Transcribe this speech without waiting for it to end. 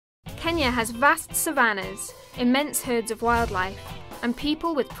Kenya has vast savannas, immense herds of wildlife, and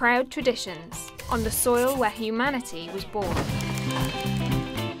people with proud traditions on the soil where humanity was born.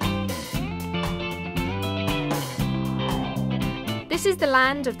 This is the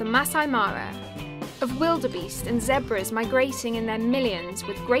land of the Masai Mara, of wildebeest and zebras migrating in their millions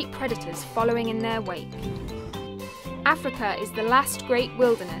with great predators following in their wake. Africa is the last great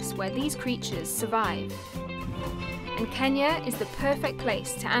wilderness where these creatures survive. And Kenya is the perfect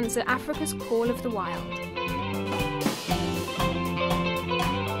place to answer Africa's call of the wild.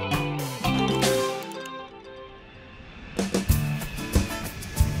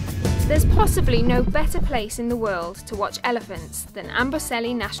 There's possibly no better place in the world to watch elephants than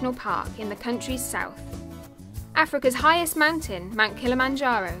Amboseli National Park in the country's south. Africa's highest mountain, Mount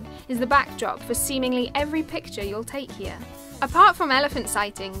Kilimanjaro, is the backdrop for seemingly every picture you'll take here. Apart from elephant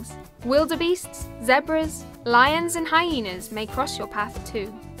sightings, wildebeests, zebras, lions and hyenas may cross your path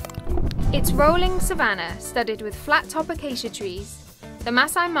too. It's rolling savanna studded with flat-top acacia trees. The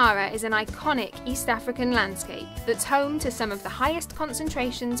Masai Mara is an iconic East African landscape that's home to some of the highest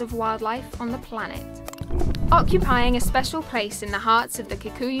concentrations of wildlife on the planet. Occupying a special place in the hearts of the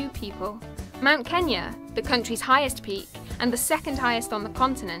Kikuyu people, Mount Kenya, the country's highest peak and the second highest on the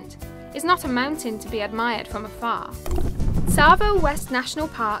continent, is not a mountain to be admired from afar. Tsavo West National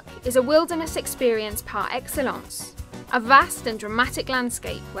Park is a wilderness experience par excellence, a vast and dramatic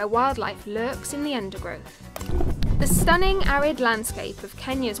landscape where wildlife lurks in the undergrowth. The stunning arid landscape of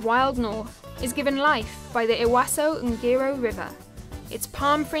Kenya's wild north is given life by the Ewaso Ngiro River, its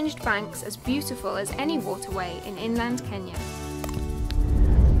palm-fringed banks as beautiful as any waterway in inland Kenya.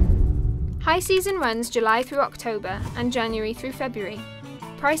 High season runs July through October and January through February.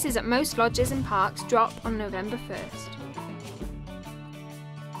 Prices at most lodges and parks drop on November 1st.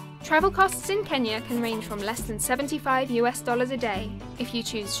 Travel costs in Kenya can range from less than $75 a day if you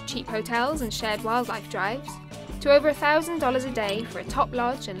choose cheap hotels and shared wildlife drives, to over $1,000 a day for a top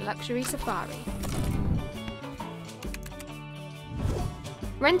lodge and luxury safari.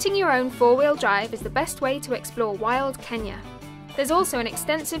 Renting your own four-wheel drive is the best way to explore wild Kenya. There's also an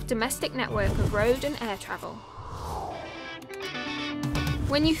extensive domestic network of road and air travel.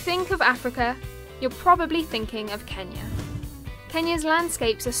 When you think of Africa, you're probably thinking of Kenya. Kenya's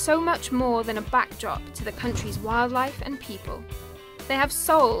landscapes are so much more than a backdrop to the country's wildlife and people. They have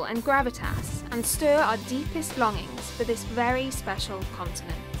soul and gravitas and stir our deepest longings for this very special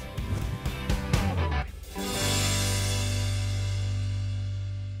continent.